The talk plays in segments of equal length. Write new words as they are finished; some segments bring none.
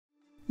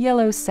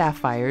Yellow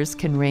sapphires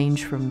can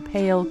range from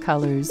pale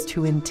colors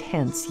to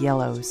intense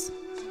yellows.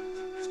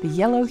 The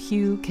yellow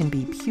hue can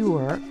be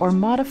pure or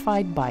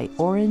modified by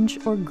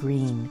orange or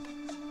green.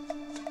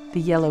 The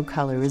yellow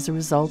color is a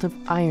result of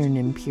iron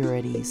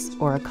impurities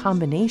or a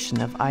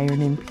combination of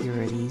iron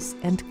impurities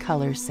and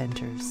color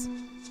centers.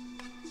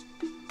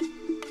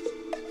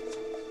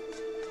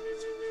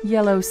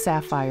 Yellow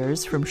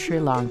sapphires from Sri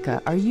Lanka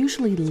are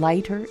usually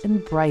lighter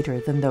and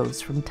brighter than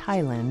those from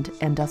Thailand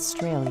and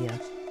Australia.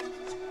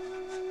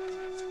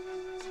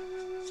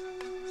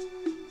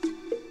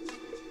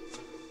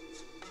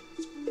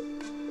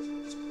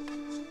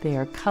 They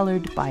are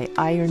colored by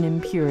iron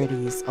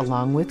impurities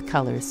along with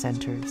color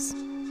centers.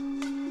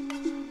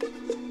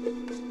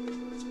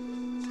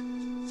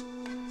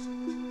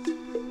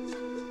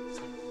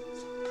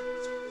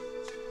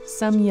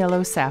 Some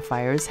yellow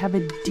sapphires have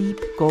a deep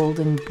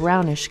golden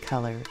brownish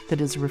color that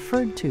is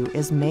referred to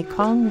as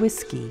Mekong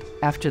whiskey,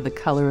 after the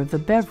color of the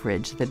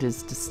beverage that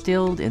is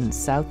distilled in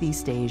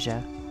Southeast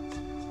Asia.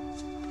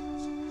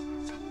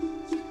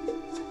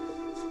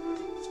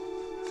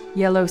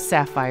 Yellow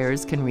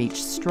sapphires can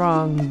reach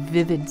strong,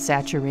 vivid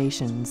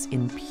saturations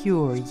in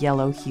pure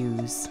yellow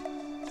hues.